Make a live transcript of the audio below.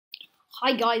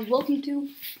Hi guys, welcome to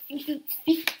FIFA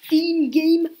 15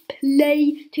 game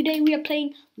play. Today we are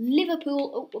playing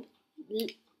Liverpool.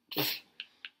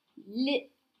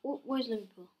 Where's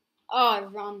Liverpool? Oh, I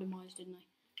randomised, didn't I?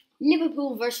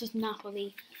 Liverpool versus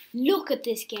Napoli. Look at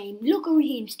this game. Look at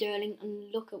Raheem Sterling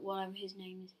and look at whatever his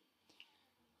name is.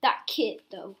 That kit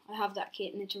though, I have that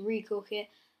kit and it's a really cool kit.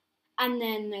 And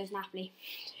then there's Napoli,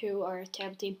 who are a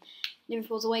terrible team.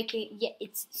 Liverpool's away kit. Yeah,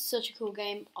 it's such a cool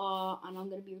game. And I'm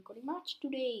going to be recording match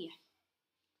today.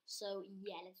 So,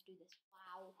 yeah, let's do this.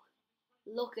 Wow.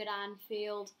 Look at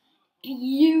Anfield.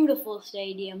 Beautiful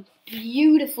stadium.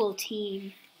 Beautiful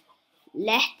team.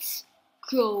 Let's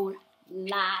go,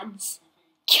 lads.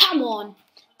 Come on.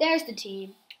 There's the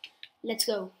team. Let's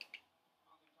go.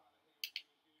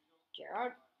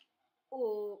 Gerrard.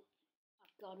 Oh,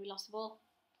 God, we lost the ball.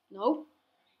 No.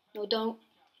 No, don't.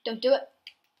 Don't do it.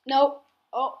 No.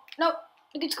 Oh, no.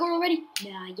 Look at score already.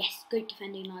 Yeah, yes. Good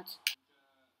defending, lads.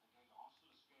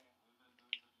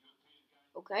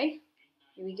 Okay.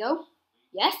 Here we go.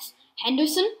 Yes.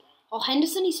 Henderson. Oh,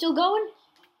 Henderson, he's still going.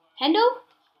 Hendo.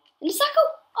 And Sacco.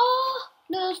 Oh,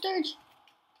 no, Sturridge.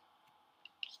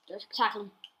 Sturridge, tackle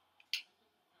him.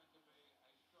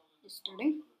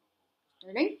 Sterling.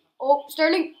 Sterling. Oh,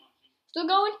 Sterling. Still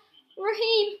going.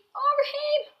 Raheem. Oh,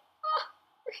 Raheem. Oh,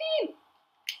 Raheem.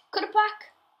 Cut it back.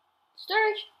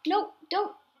 Sturridge. No,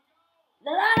 don't.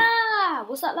 Lalana!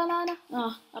 Was that Lalana?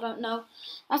 Oh, I don't know.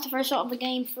 That's the first shot of the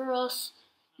game for us.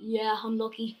 Yeah,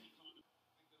 unlucky.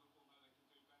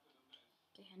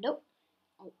 Okay, Hendo.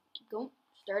 Oh, keep going.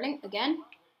 Sterling again.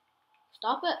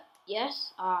 Stop it.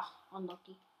 Yes. Ah,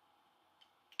 unlucky.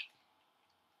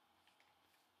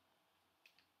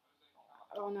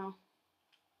 Oh no.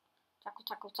 Tackle,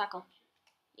 tackle, tackle.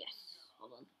 Yes. Well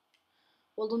done.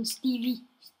 Well done, Stevie.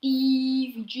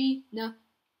 Stevie G. No.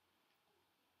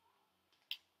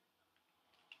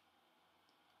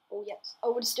 Oh yes.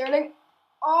 Oh, it's Sterling.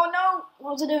 Oh no.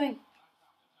 What's it doing?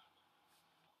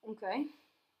 Okay.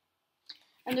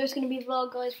 And there's going to be a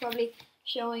vlog, guys, probably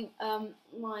showing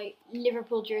my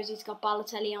Liverpool jersey. It's got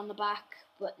Balotelli on the back,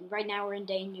 but right now we're in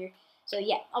danger. So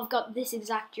yeah, I've got this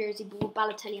exact jersey, but with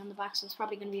Balotelli on the back, so it's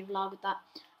probably going to be a vlog with that.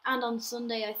 And on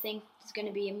Sunday, I think it's going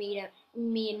to be a me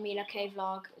and Mila K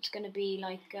vlog. It's going to be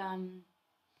like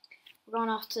we're going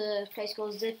off to a place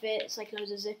called Zip It. It's like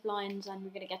loads of zip lines, and we're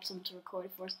going to get someone to record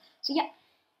it for us. So yeah.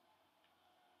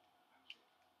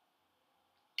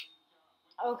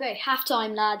 Okay,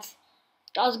 half-time, lads.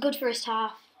 That was a good first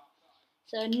half.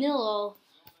 So 0-0.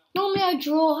 Normally I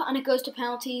draw and it goes to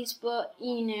penalties, but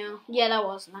you know, yeah, that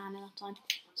wasn't happening that time.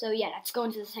 So yeah, let's go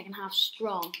into the second half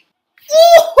strong.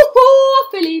 Oh,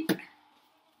 Philippe.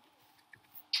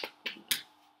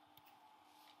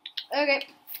 Okay.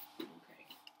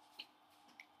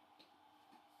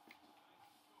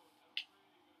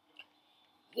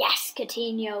 Yes,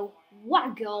 Coutinho. What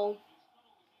a goal.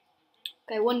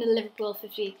 Okay, 1-0 Liverpool,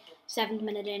 57th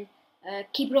minute in.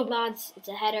 Keep it up, lads. It's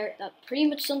a header. That pretty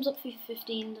much sums up FIFA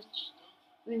 15.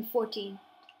 I mean 14.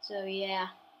 So yeah,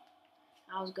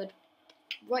 that was good.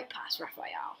 Right past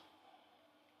Raphael.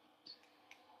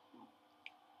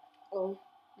 Oh,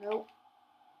 no.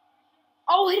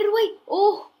 Oh, hit it away.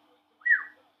 Oh,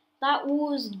 that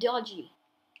was dodgy.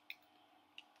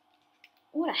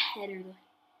 What a header,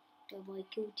 by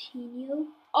Coutinho.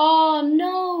 Oh,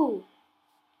 no.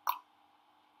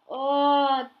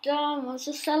 Oh, damn. I was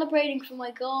just celebrating for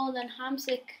my goal, and then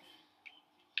Hamsik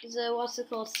is a, what's it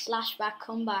called, slashback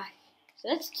comeback. So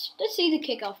let's see the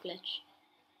kickoff glitch.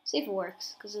 See if it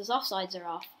works, because his offsides are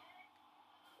off.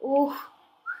 Oh,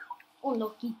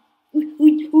 unlucky.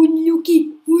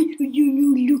 Unlucky.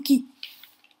 Unlucky.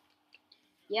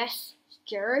 Yes,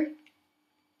 Jared.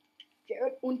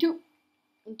 Jared, 1-2.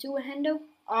 1-2 a Hendo.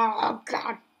 Oh,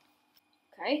 God.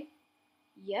 Okay.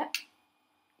 Yeah.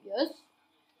 Yes.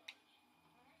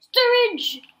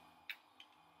 Sturridge!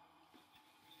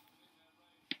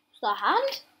 Is that a hand?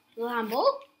 Is that a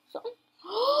handball? Something?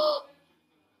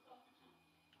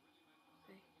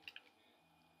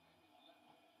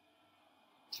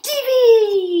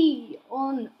 Stevie!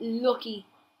 Unlucky.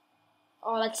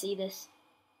 Oh, let's see this.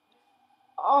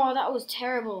 Oh, that was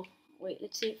terrible. Wait,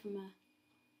 let's see it from the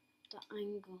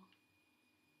angle.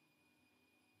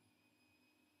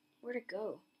 Where'd it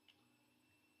go?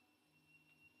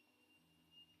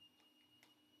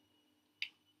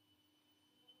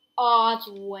 Oh, it's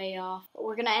way off. But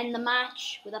we're going to end the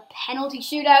match with a penalty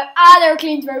shootout. Ah, they were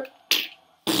clean through.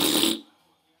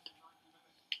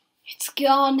 It's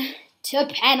gone to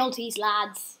penalties,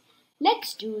 lads.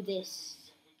 Let's do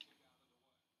this.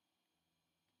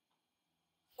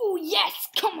 Oh, yes.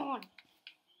 Come on.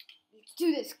 Let's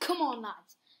do this. Come on,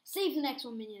 lads. Save the next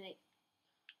 1 minute.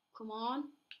 Come on.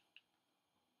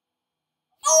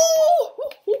 Oh!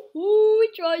 He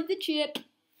tried the chip.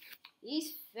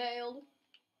 He's failed.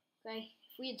 Okay,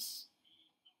 if we had...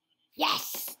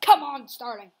 Yes! Come on,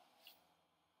 Sterling.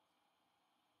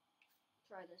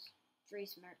 Try this.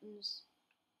 Dries Mertens.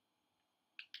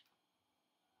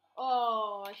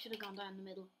 Oh, I should have gone down the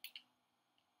middle.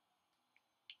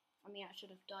 I mean, I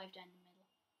should have dived down the middle.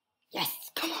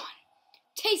 Yes, come on.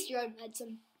 Taste your own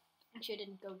medicine. Actually, I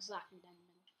didn't go exactly down the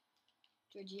middle.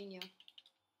 Jorginho.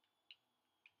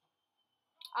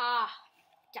 Ah,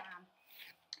 damn.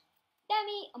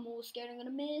 Demi, I'm all scared I'm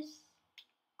gonna miss.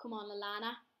 Come on,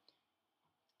 Lallana.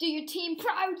 Do your team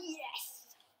proud.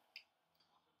 Yes.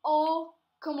 Oh,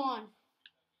 come on.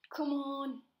 Come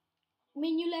on.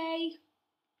 Mignolet.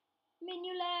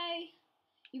 Mignolet.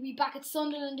 You'll be back at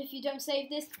Sunderland if you don't save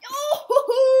this.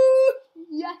 Oh,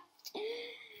 yes.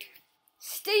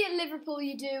 Stay at Liverpool,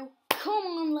 you do. Come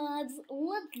on, lads.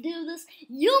 Let's do this.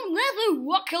 You'll never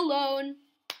walk alone.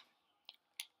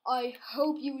 I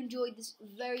hope you enjoyed this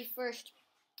very first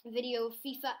video of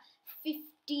FIFA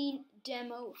 15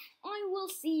 demo. I will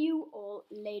see you all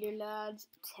later, lads.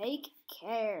 Take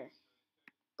care.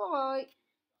 Bye.